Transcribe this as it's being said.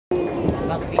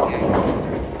about to beat you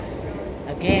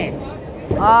again.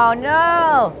 Oh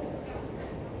no!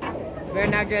 Better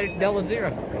not get it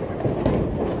 0-0.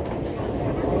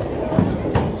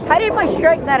 How did my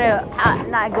strike not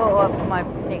go up my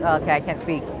thing? Oh, okay, I can't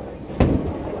speak.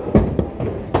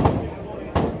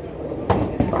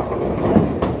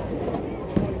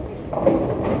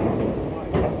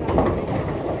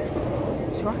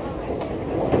 Sure.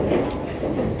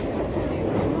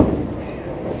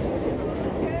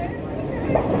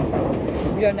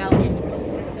 We are now in the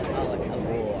knowledge of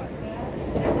war.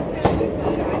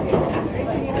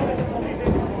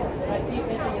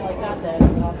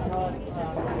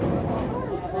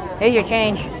 Here's your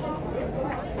change.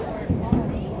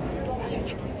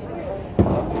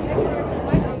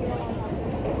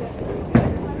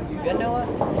 You good, Noah?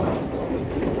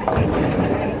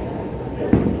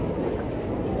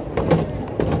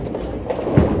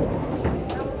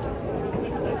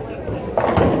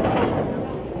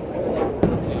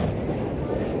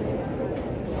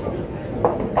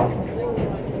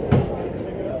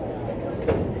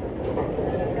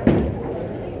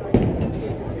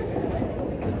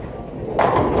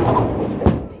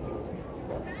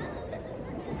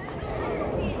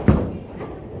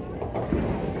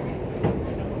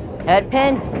 Head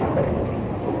pin.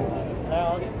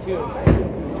 I'll get 2.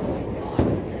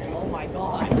 Oh my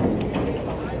god.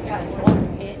 One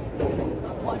hit.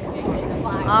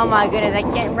 Oh my goodness, I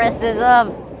can't press this up.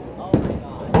 Oh my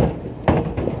god.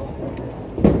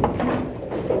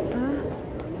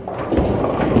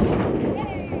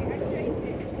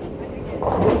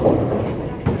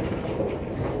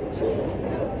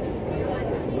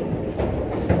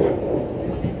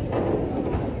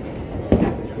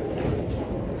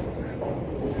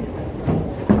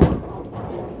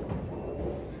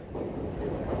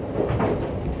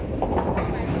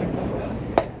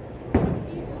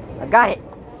 Got it.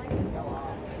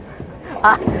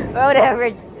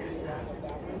 Whatever.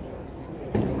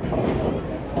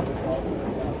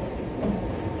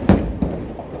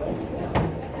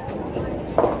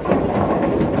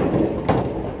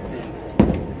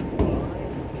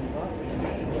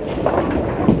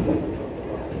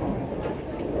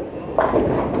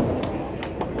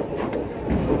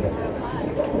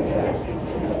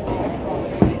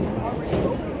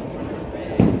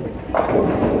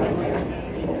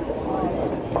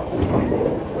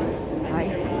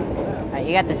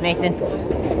 You got this, Mason.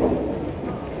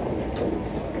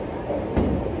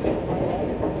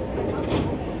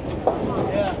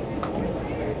 Yeah.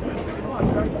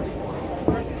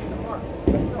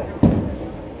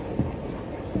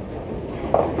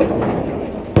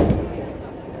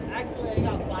 Actually, I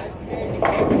got 5 days to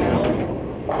take now.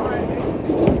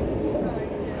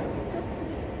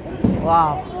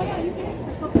 Wow.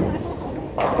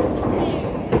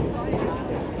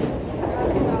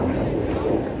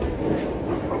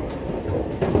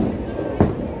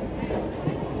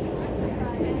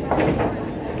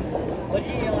 What'd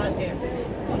you eat your last game?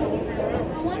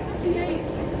 What'd you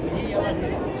eat your last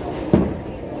game?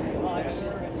 Oh,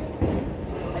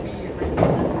 I mean your first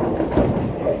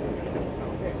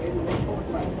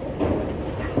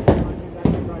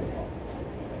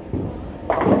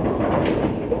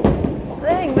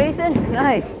Dang, Mason.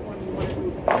 Nice.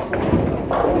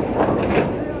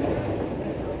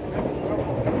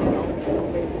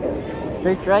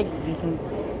 Third strike. You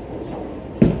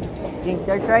think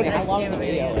third strike? How long the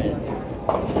video is?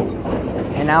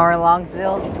 An hour long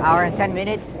still. Hour and 10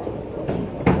 minutes.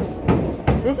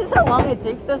 This is how long it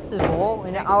takes us to bowl.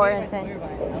 An hour and 10.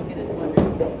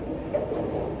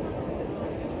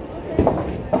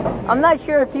 I'm not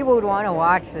sure if people would want to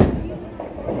watch this.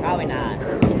 Probably not.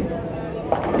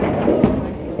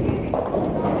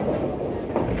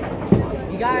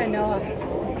 You gotta know.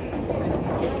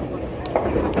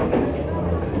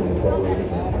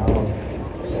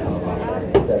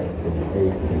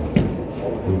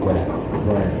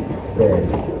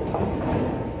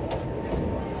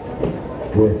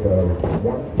 With a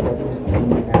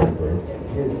 172 average,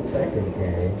 his second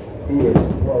game, he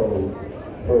exposed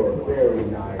for a very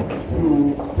nice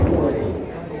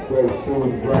 220. Great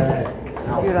shoot, Brad.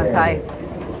 Shoot on tight.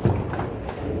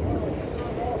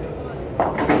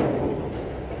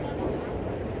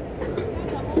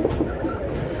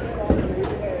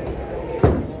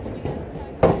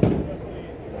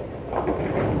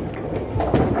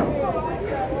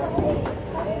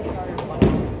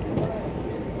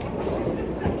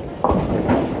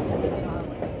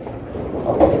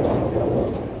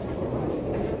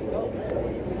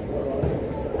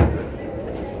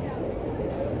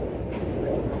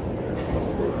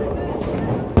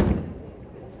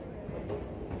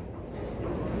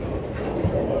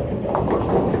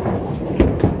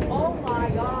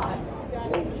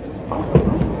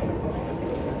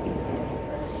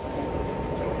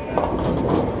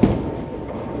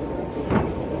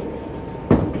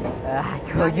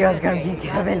 told you I was gonna beat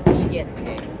Kevin. He gets the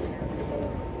game.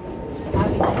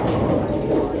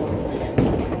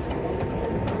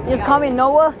 You just call me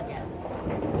Noah?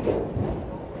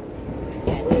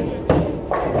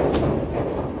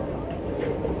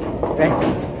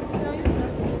 Ready?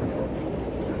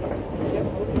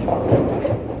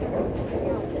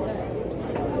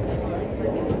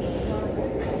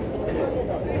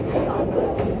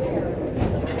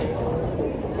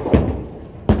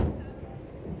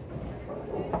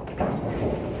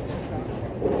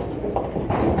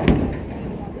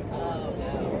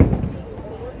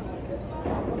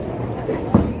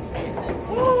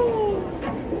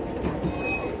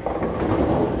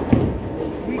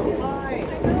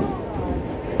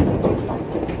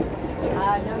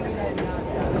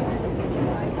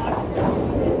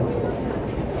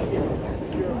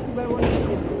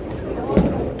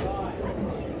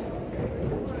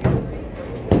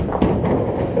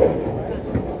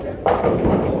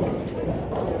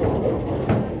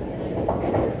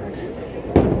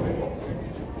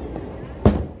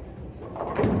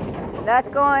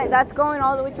 That's going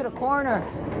all the way to the corner.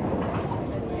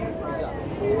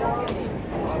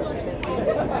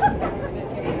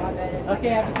 Okay,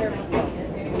 have a careful.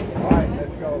 Alright,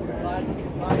 let's go, man.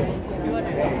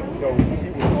 Hey, so she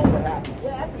was super happy.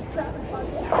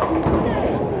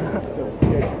 So she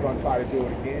said she's gonna try to do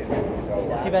it again. So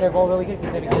She better bowl really good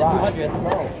because they get 200.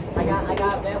 No. I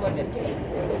got that one this game.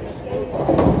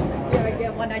 Yeah, I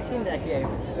get 119 that game.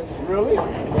 Really?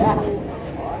 Yeah.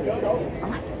 Alright, let's go.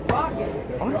 Rocket.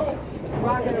 Let's go.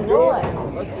 Rocket and roll it.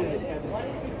 Let's do this.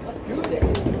 Let's do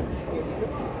this.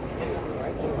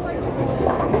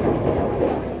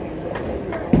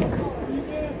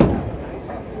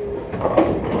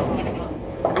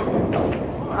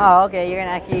 Oh, okay. You're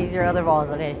gonna actually use your other balls,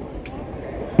 okay?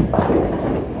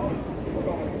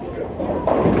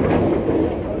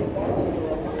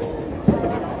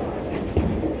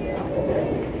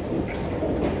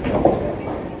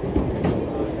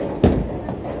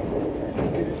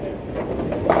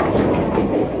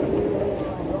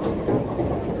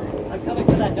 I'm coming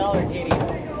for that dollar, Katie.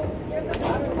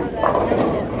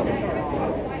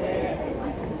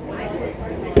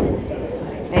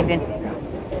 Nathan.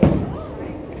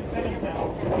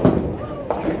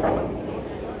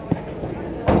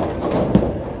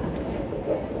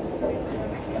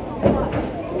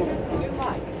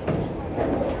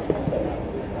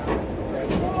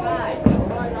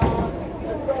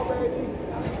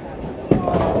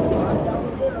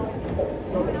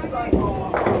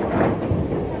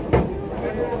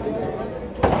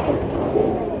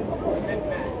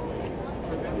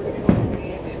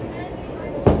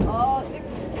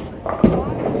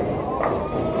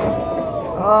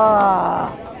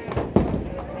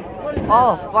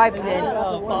 Oh, 5 pin.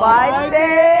 5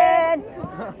 pin!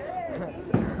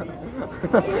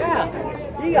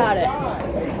 Yeah, you got it.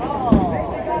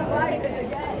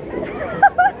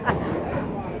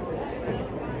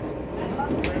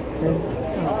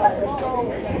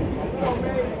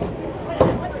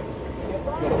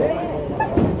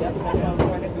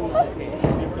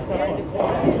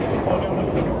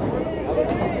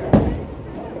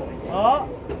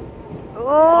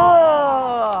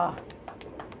 Oh!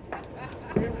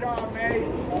 Good job,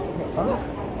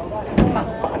 Mace.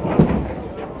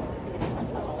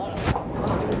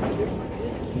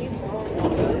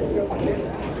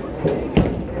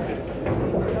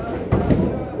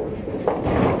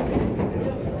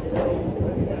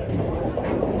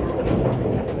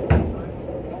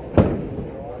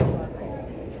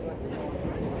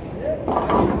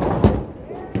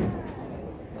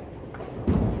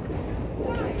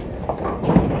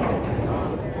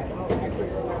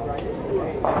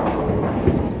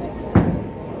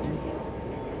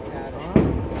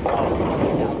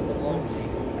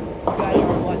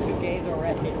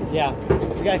 Yeah,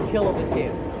 we gotta kill him this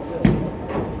game.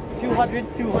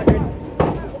 200, 200,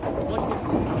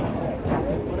 150.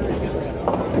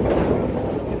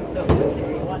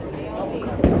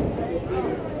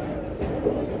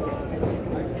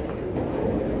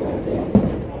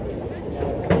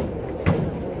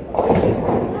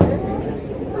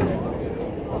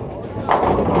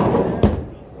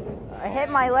 I hit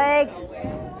my leg.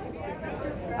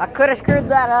 I could have screwed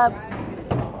that up.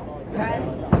 Guys,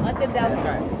 let them down the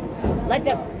start. Let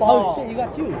them fall. Oh shit, you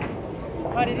got 2.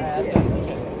 How did Let's go, let's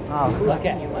go. Oh,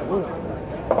 Okay.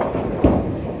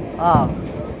 oh.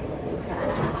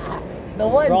 The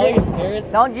one For all big your spares,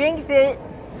 Don't jinx it.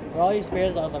 for all your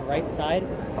spares on the right side,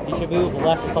 you should move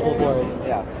left a couple boards.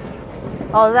 Yeah.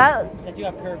 Oh, that Since you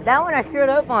have curved. that one I screwed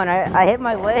up on. I hit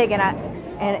my leg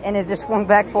and it just swung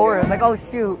back forward. I was like, oh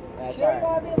shoot. That's all right.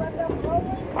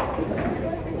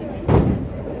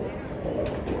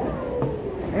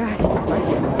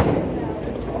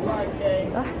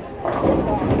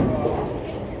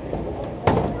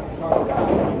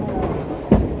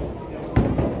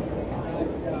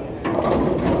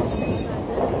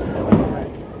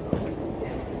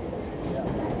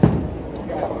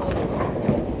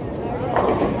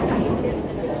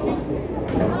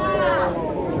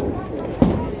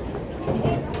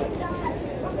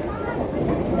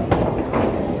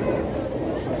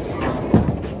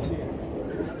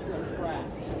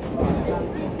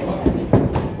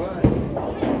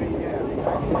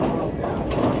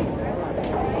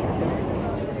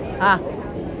 Ah,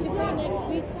 You pay next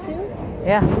week's too?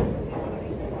 yeah.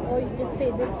 Or you just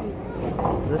paid this week?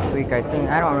 This week I think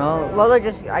I don't know.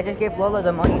 I just gave Lola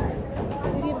the money, You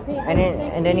didn't pay this and then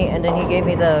next and then he week? and then he gave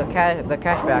me the cash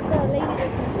back. Who's the lady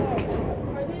that's in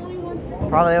charge?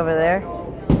 Probably over there,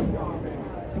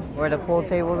 where the pool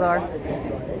tables are.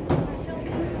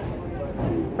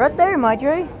 Right there,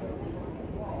 Marjorie.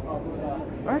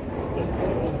 Right.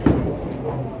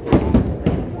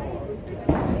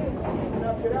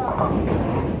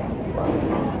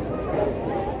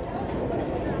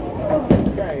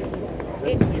 Okay.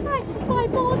 It's time to buy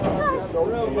ball of time. It's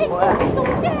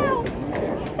going down.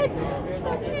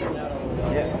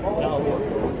 Yes.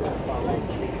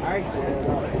 Alright.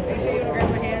 Make sure you don't grab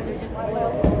my hands or just my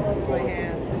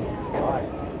hands. Alright.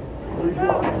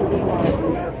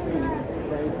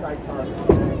 Same side target.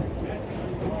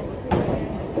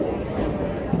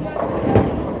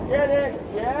 Get it!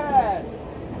 Yes!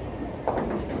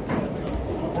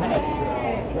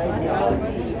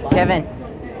 Kevin,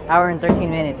 hour and 13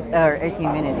 minutes or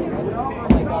 18 minutes. Oh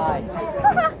my god.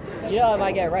 You know, if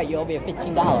I get it right, you owe me a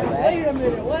 $15, right? Wait a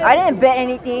minute, what? I didn't bet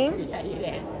anything. Yeah, you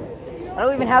did. I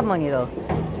don't even have money though.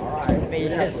 But you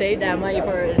should save that money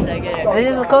for a second. This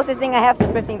is the closest thing I have to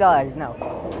 $15. No.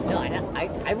 No,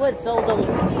 I would have sold those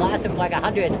glasses for like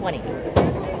 120.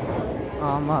 Oh,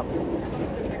 I'm up.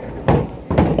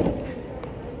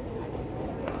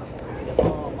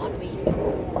 Oh, mommy.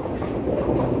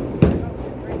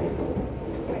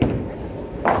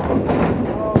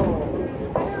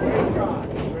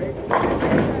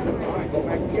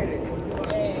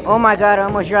 Oh my god, I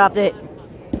almost dropped it.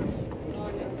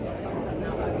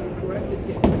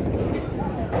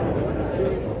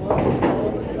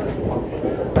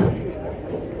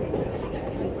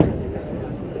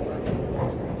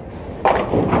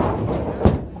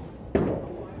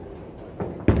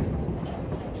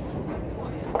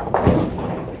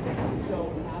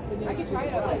 I can try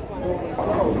it on this one.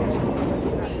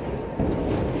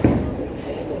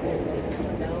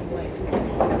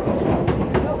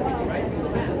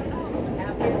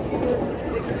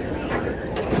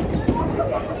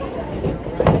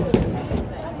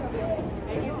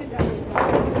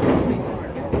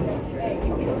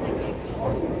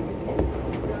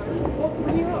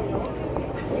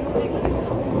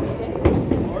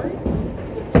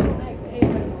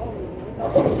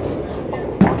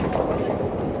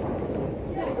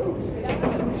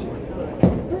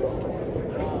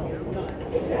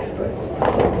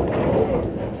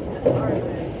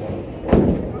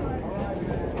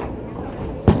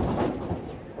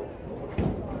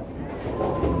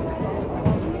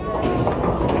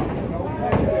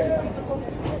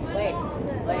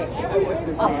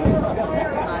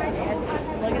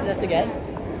 Look at this again.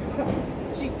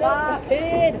 Bop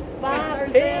it! Bop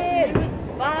it!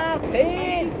 Bop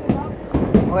it!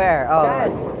 Where? Oh.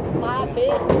 Jazz, bop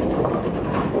it!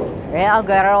 Yeah, I'll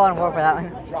get all on board for that one.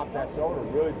 Dropped that shoulder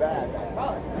really bad.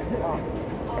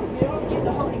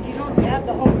 You don't have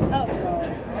the whole stuff, bro.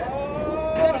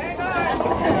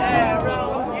 Yeah, bro.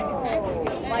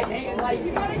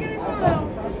 You gotta get it slow.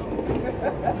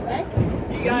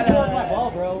 You gotta. My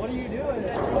ball, bro. What are you doing?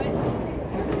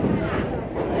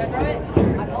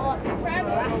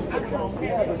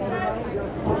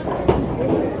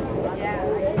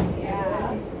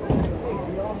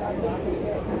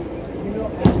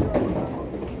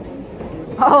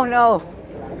 Oh no.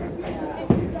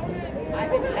 I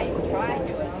tried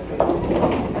to.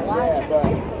 Yeah,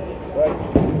 but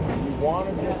you want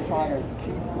to just try to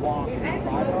keep blocking.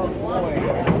 Try to avoid.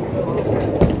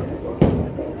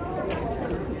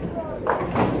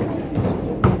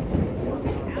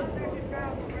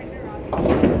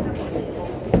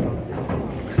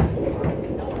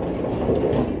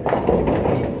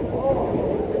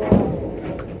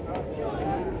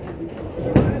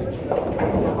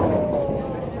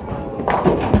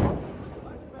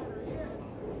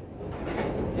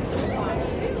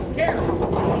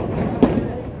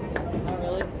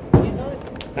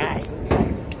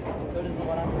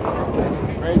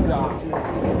 Great job.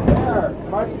 There,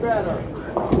 much better.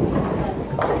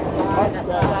 Much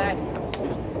better.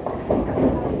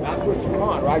 That's what you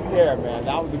want right there, man.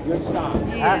 That was a good shot.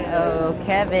 Uh-oh,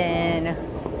 Kevin.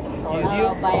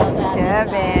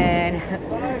 Kevin.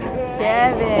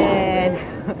 Kevin.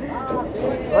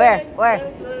 Where?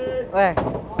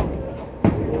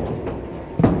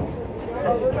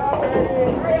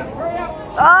 Hurry up.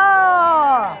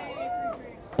 Oh!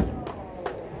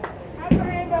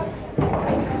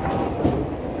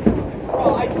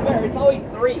 Oh, I swear, it's always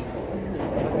three.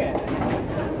 Okay.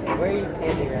 Where are you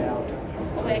standing right now?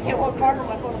 Okay, I can't walk far from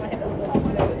my phone in my hand.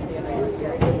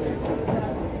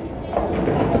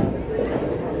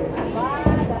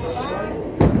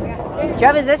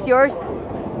 Jeff, is this yours?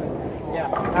 Yeah.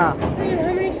 Oh, Ian,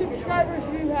 how many subscribers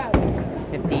do you have?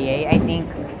 58, I think.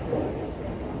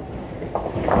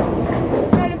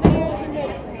 What kind of videos you make?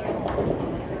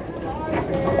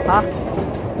 Huh?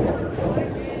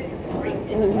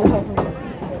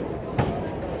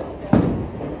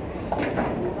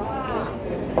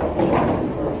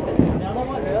 Another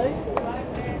one, really?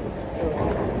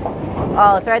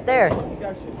 Oh, it's right there.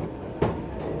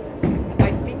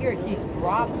 I figured he's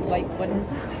dropped like when his.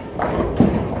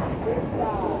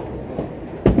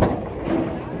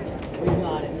 We've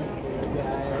not in this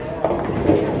guy.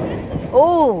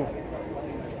 Oh,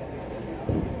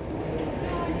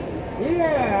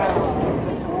 Yeah!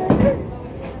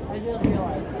 I just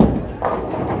realized.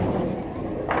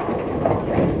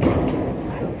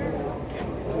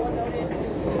 Someone noticed.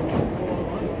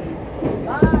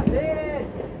 Ah, David!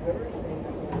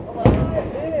 Come on,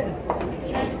 David!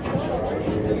 Travis, you want to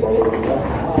listen?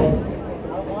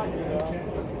 I want you to.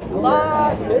 Ah,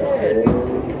 David!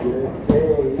 Good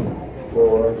day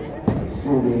for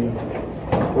shooting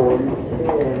 40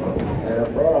 pins and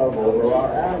above over our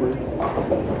average.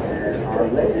 And our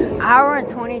latest hour and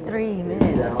 23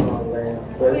 minutes. down on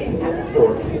lanes 13 and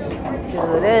 14.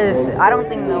 So this, I don't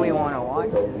think that we want to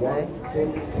watch The it today.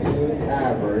 116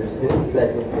 average, his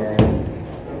second game.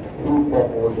 Hoop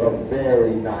was a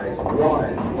very nice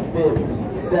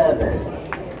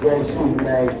 157. Great shoot,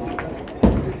 Max.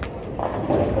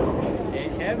 Hey,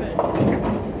 Kevin.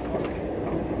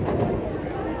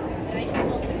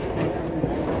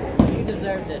 You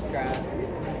deserve this, Travis.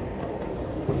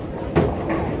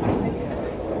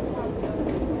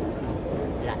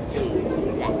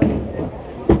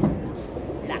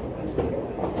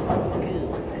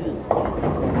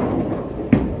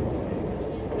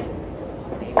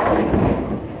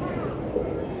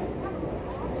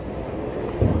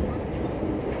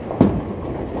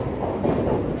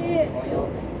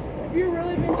 Have you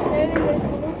really been standing this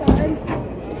whole time?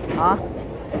 Huh?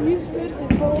 Have you stood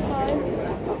this whole time?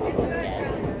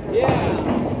 Yeah!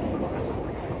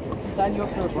 Sign you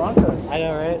up for the Broncos. I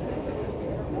know, right?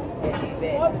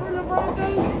 What for the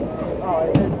Broncos? Oh, I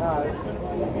said,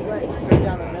 you went straight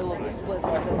down the middle of the split, so I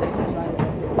said they could sign you.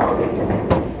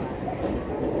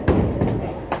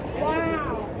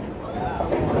 Wow.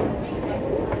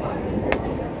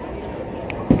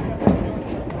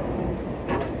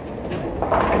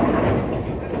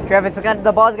 Trev,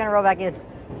 the ball's gonna roll back in.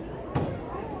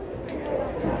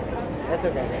 That's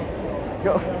okay.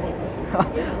 Go.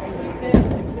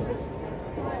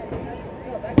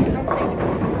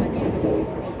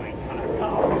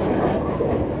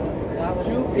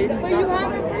 Two pins. But you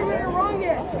haven't proven it wrong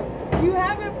yet. You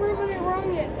haven't proven it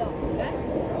wrong yet, though.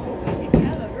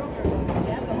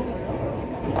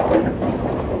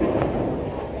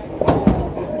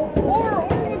 Or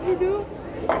what you do?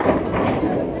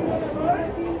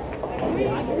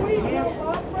 We go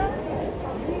up, bro.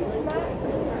 We smack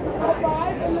a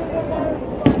five and then go down and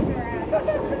slap your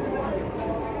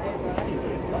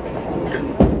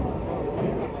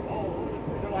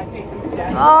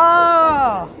ass.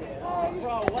 Oh!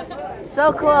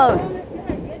 So close.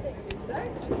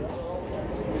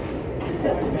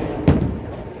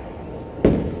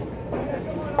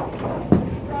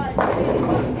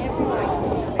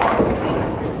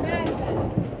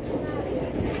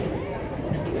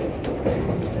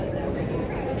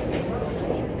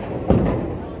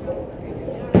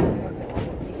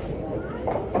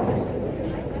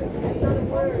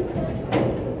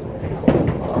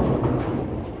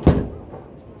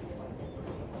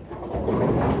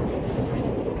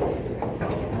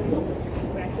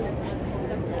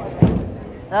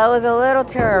 That was a little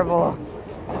terrible.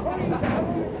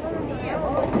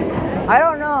 I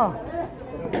don't know.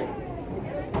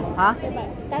 Huh?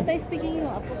 Tata's picking you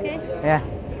up, okay? Yeah.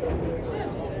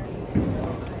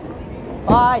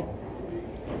 Bye.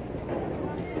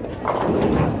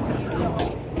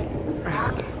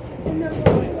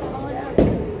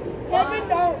 Kevin,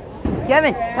 don't.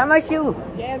 Kevin, tie my shoe.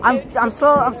 I'm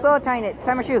slow tying it.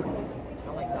 Tie my shoe.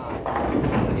 Oh my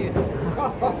god. Dude.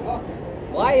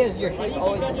 Why is your shoes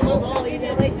always Tell you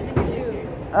the laces in your shoe.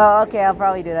 Oh, okay. I'll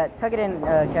probably do that. Tuck it in,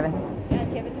 Kevin. Yeah,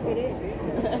 Kevin took it in.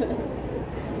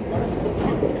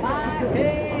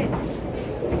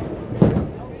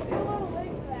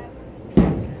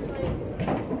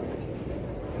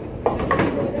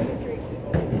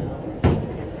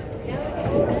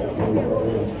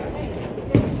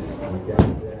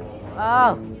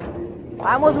 Oh,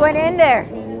 I almost went in there.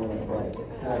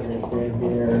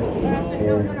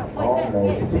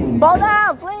 Ball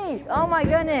down, please. Oh my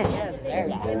goodness. That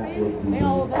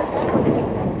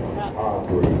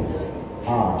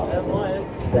one.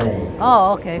 sustained.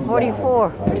 Oh, okay, 44. A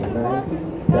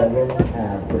 97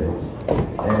 average.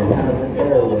 And hasn't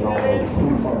aired in almost 2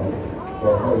 months.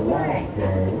 For her last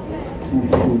game, she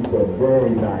shoots a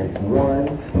very nice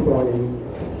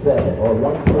 127 or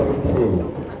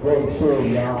 122. Great shoot,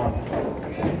 y'all.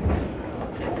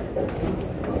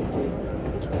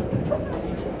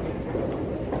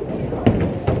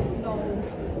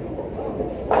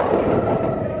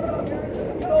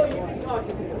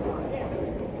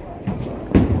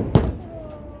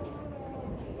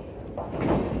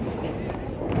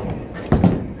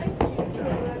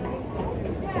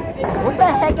 What the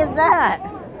heck is that?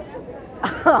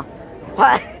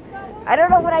 What? I don't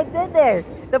know what I did there.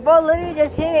 The ball literally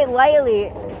just hit it lightly.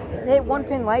 It hit one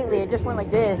pin lightly. It just went like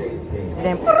this. And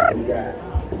then...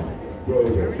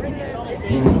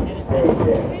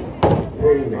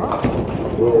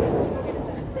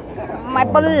 My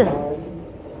ball.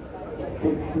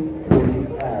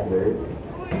 63 average.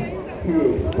 He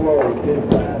explodes his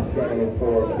last game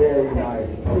for a very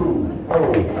nice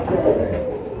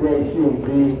 207. Great shoot, B.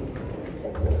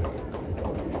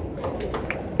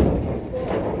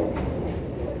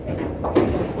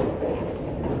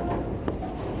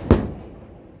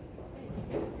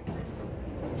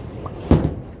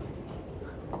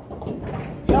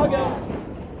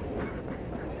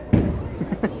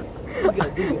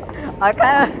 I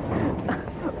kind of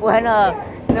when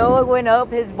Noah went up,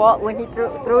 his ball when he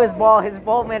threw his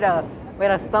ball made a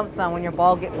thump sound when your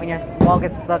ball gets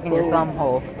stuck in your thumb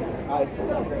hole.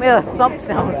 Made a thump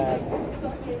sound.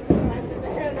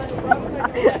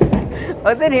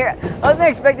 I wasn't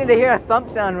expecting to hear a thump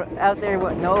sound out there.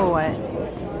 What Noah went.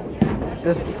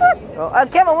 Just,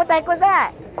 Kevin, what the heck was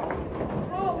that?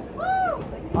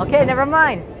 Okay, never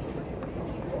mind.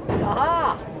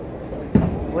 Aha!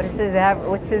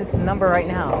 What's his number right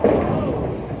now?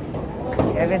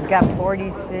 Kevin's got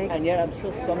 46. And yet I'm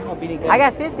still somehow beating Kevin. I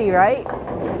got 50, right?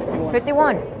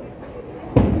 51.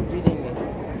 Beating me.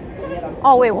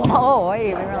 Oh wait, whoa, I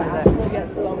didn't even realize I'm that. still yet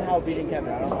somehow beating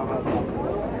Kevin. I don't know how it's possible.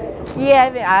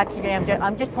 Yeah,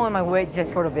 I'm just pulling my weight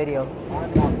just for the video.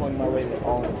 I'm not pulling my weight at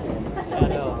all. I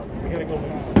know.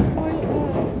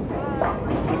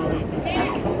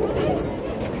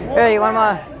 Hey, you want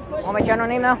my channel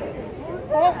name now?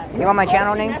 You want my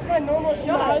channel name? That's my normal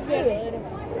shot. That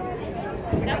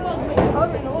was me.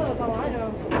 Other than all I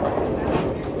know.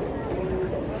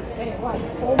 Hey, what?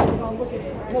 Oh my god, look at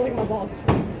it. Look at my ball.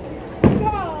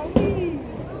 Golly!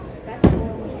 That's a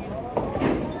real machine.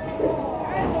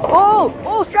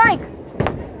 Oh, strike!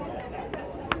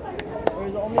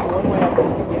 There's only one way I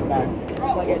can get back. It's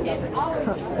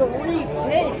always 3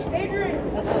 pins.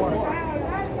 That's 4.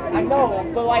 I know,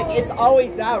 but like it's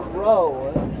always that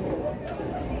row.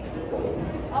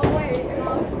 Oh, wait.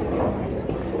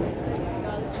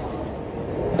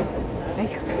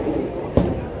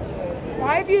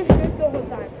 Why have you sit the whole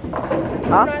time?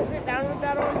 Huh? Can I sit down with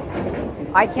that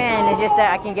on? I can. It's just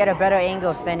that I can get a better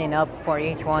angle standing up for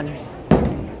each one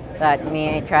that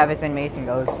me, Travis, and Mason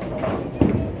goes.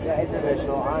 Yeah, it's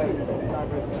official.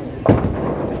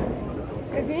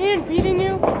 Is Ian beating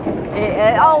you?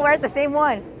 Oh, we're at the same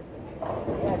one.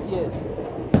 Yes, he is.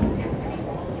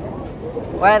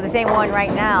 We're at the same one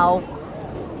right now.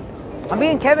 I'm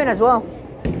beating Kevin as well.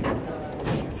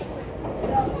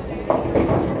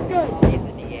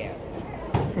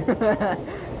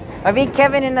 I beat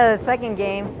Kevin in the second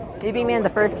game. He beat me in the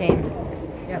first game.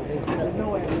 Yeah, there's no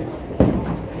way.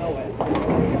 No way.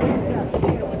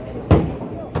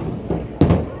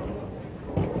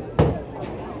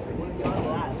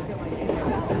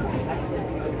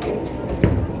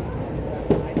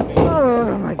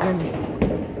 Oh my goodness.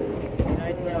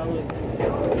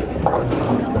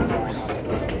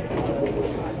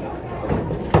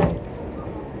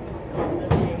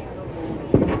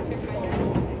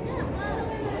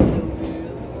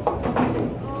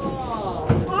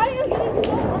 Why are you getting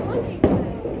so unlucky?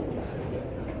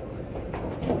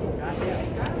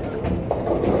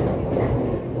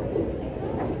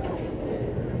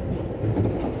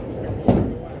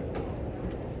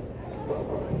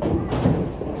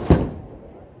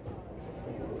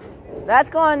 That's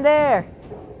going there.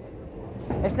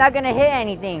 It's not gonna hit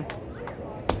anything.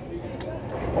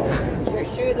 Your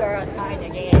shoes are untied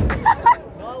again.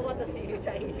 No one wants to see you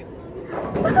try to shoot.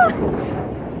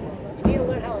 You need to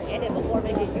learn how to edit before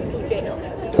making a YouTube channel.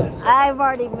 I've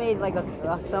already made like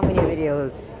so many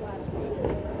videos.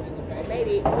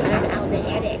 Maybe learn how to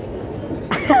edit.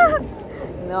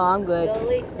 No, I'm good. So at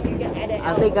least you can edit.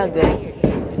 I think I'm good.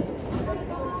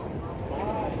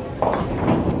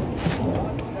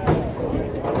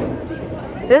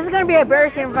 This is gonna be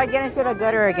embarrassing if I get into the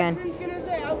gutter again. He's gonna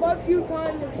say, I love you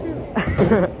trying to shoot.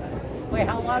 Wait,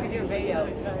 how long is your video?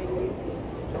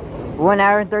 1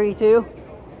 hour and 32.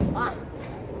 Ah.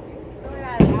 Only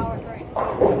about an hour 32.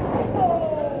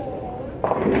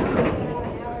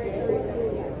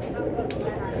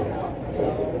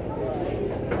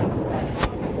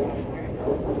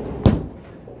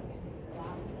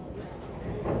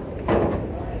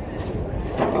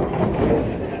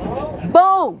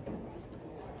 Boom!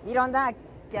 Eat on that,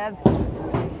 Kev.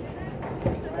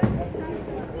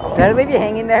 Did I leave you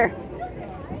hanging there?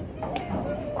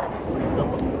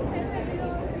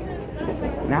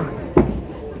 No.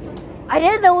 I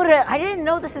didn't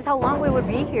know this is how long we would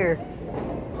be here.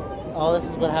 Oh, this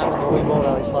is what happens when we bowl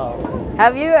really slow.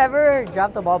 Have you ever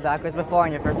dropped the ball backwards before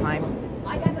on your first time?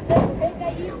 I got the same pin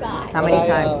that you got. How many But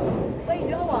times? Wait,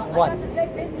 Noah, I What? got the same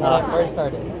pin that you got. First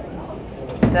started.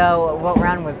 So what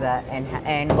round was that,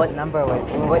 and what number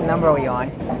were you on?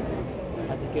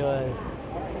 I think it was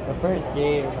the first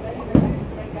game,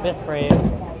 5th frame.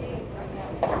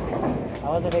 I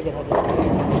wasn't making head.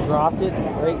 Dropped it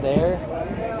right there,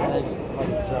 and then just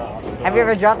fucking dropped. Have you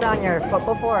ever dropped it on your foot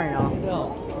before or no?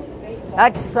 No.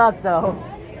 That sucked though.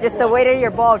 Just the weight of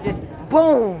your ball, just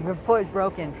boom, your foot is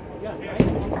broken.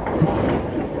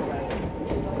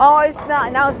 Oh, it's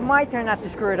not. Now it's my turn not to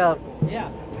screw it up. Yeah.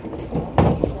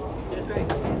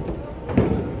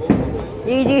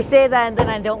 You say that and then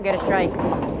I don't get a strike.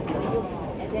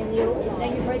 And then you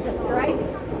break the strike.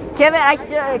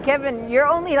 Kevin, you're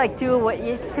only like two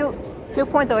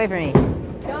points away from me.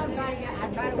 No,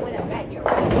 I'm trying to win a bet here.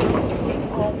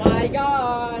 Oh my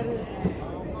god.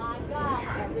 Oh my god.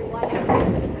 Everyone has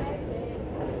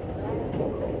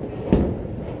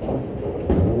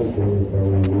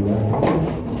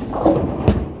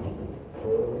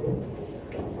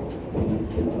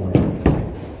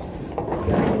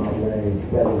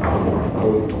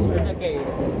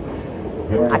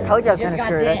I told you I was gonna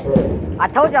screw it up. I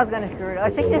told you I was gonna screw it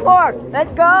up. 64!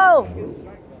 Let's go!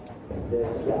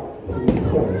 Just shot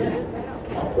 220.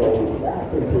 Goes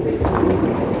back into the team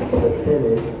to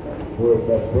finish with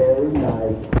a very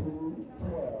nice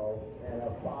 212 and a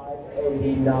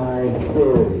 589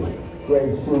 series.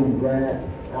 Great shoot, Grant.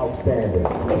 Outstanding.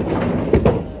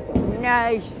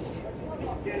 Nice.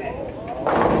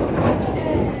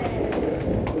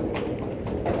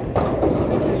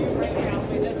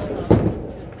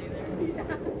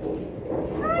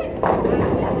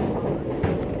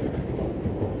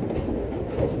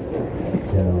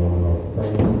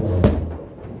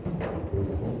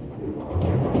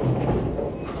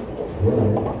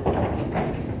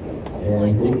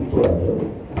 And his brother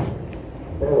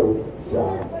both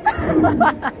shot 2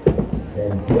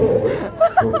 and George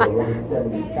with a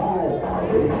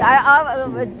 175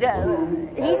 average.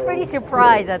 He's pretty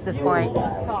surprised at this point.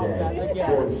 Last day.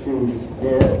 Good shoot.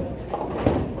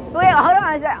 Wait, hold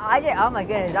on a sec. Oh my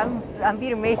goodness, I'm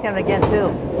beating Mason again too.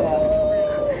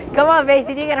 Come on,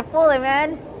 Mason, you gotta pull it,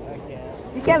 man.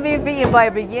 You can't be beaten by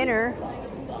a beginner.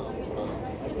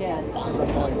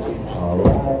 All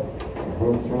right.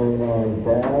 Entering on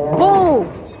down. Boom!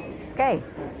 Okay.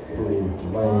 To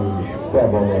lane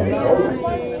 7 and 8.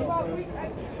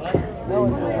 We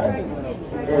have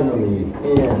Emily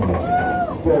in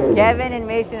Sterling. Kevin and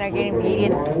Mason are getting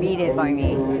beaten by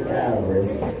me.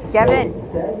 Average. Kevin. The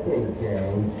second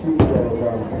game, she goes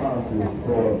unconscious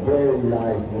for a very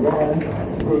nice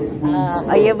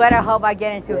 160. You better hope I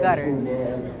get into a gutter.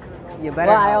 You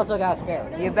better. Well, I hope. also got a spare.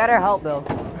 You better hope, Bill.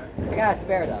 I got a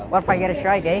spare though. What if I get a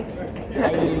strike, eh? I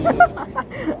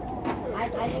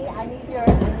need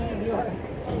your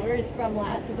words from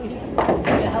last week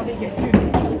to help me get through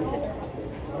this.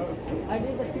 I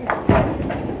need the two.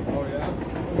 Oh, yeah?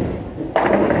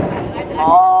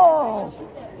 Oh!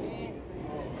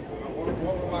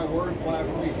 What were my words last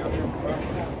week? I don't remember.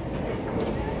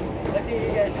 Let's see if you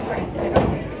get a strike.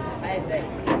 I think.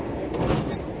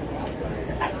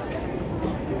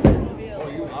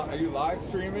 Are you live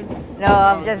streaming? No,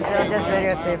 I'm just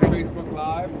video taping. Facebook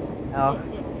Live? Oh.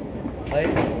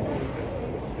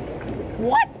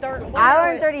 What?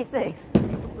 Hour and 36. It's a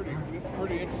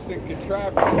pretty interesting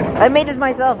contraption. I made this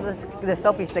myself, the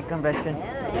selfie stick convention.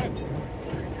 Alright.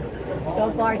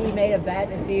 So far, he made a bet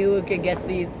and see who could get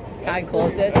the time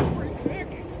closest. That's pretty sick.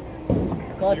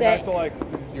 Close You had it. to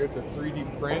you had to 3D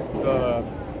print the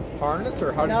harness,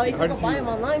 or how No, you did can you? go buy them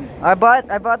online. I bought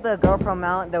the GoPro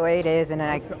mount the way it is, and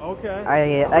then Okay.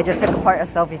 I just took apart a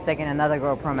selfie stick and another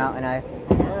GoPro mount, and I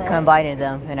combined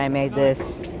them, and I made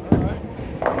this.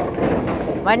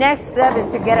 My next step is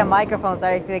to get a microphone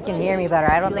so they can hear me better.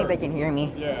 I don't think they can hear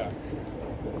me. Yeah.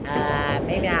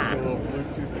 Maybe A not. little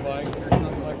Bluetooth mic or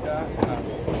something like that. Yeah.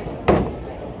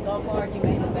 So far, he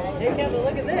made a Hey, Kevin,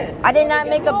 look at this. I did not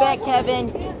make a bet,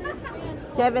 Kevin.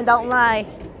 Kevin, don't lie.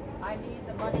 I need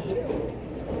the money.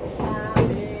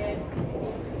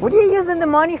 What are you using the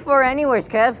money for anyways,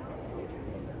 Kev?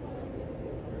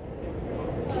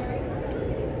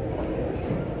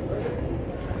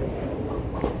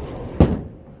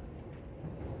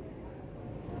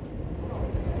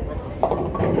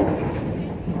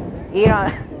 You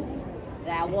don't...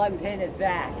 That one pin is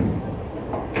back.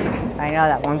 I know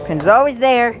that one pin's always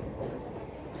there.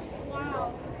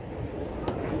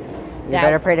 You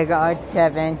better pray to God,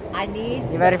 Kevin. I need.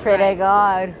 You better pray to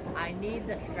God. I need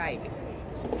the strike.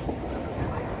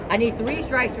 I need 3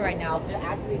 strikes right now to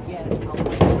actually get.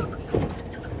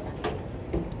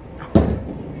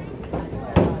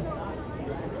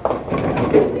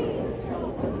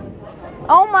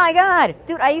 Oh my God,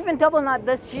 dude! I even double knot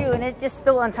this shoe and it's just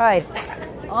still untied.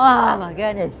 Oh my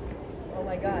goodness. Oh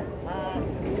my God.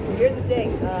 Here's the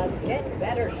thing. Get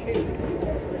better shoes.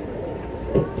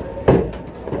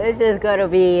 This is gonna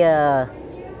be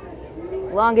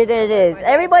longer than it is.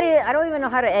 Everybody, I don't even know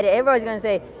how to edit. Everybody's gonna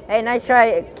say, "Hey, nice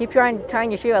try. Keep trying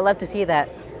tying your shoe." I love to see that.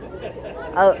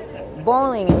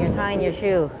 Bowling and you're tying your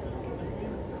shoe.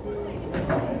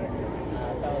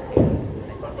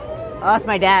 Oh, it's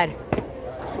my dad.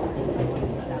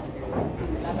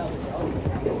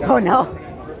 Oh no.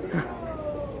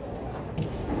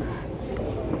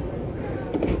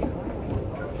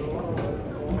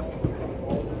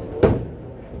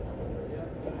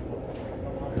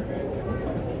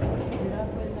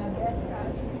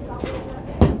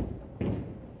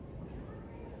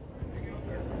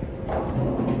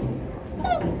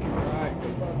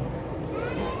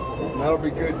 That'll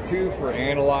be good too for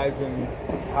analyzing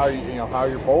how how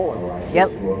you're bowling. Yep.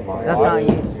 That's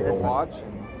what Watch.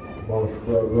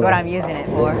 what I'm using it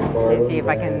for, to see if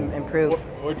I can improve.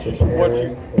 What you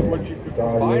could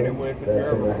combine it with if you're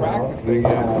ever practicing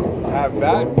is have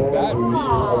that view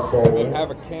and then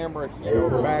have a camera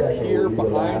back here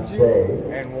behind you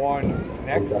and one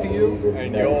next to you,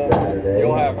 and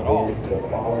you'll have it all.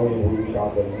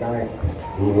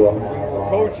 When we're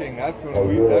coaching, that's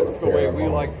the way we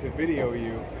like to video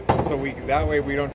you, so that way we don't